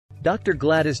Dr.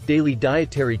 Gladys' daily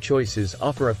dietary choices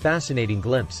offer a fascinating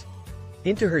glimpse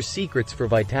into her secrets for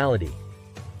vitality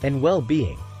and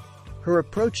well-being. Her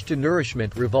approach to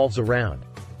nourishment revolves around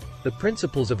the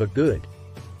principles of a good,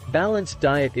 balanced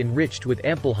diet enriched with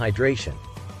ample hydration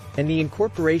and the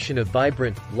incorporation of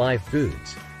vibrant, live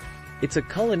foods. It's a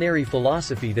culinary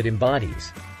philosophy that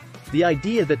embodies the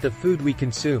idea that the food we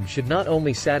consume should not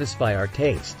only satisfy our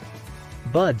taste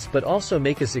buds but also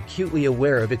make us acutely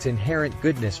aware of its inherent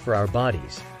goodness for our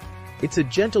bodies. It's a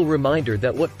gentle reminder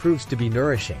that what proves to be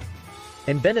nourishing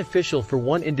and beneficial for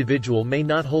one individual may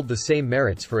not hold the same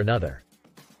merits for another.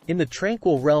 In the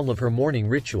tranquil realm of her morning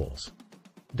rituals,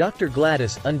 Dr.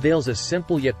 Gladys unveils a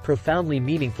simple yet profoundly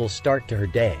meaningful start to her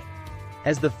day.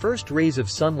 As the first rays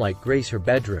of sunlight grace her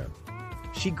bedroom,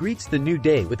 she greets the new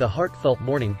day with a heartfelt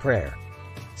morning prayer,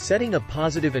 setting a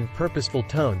positive and purposeful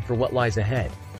tone for what lies ahead.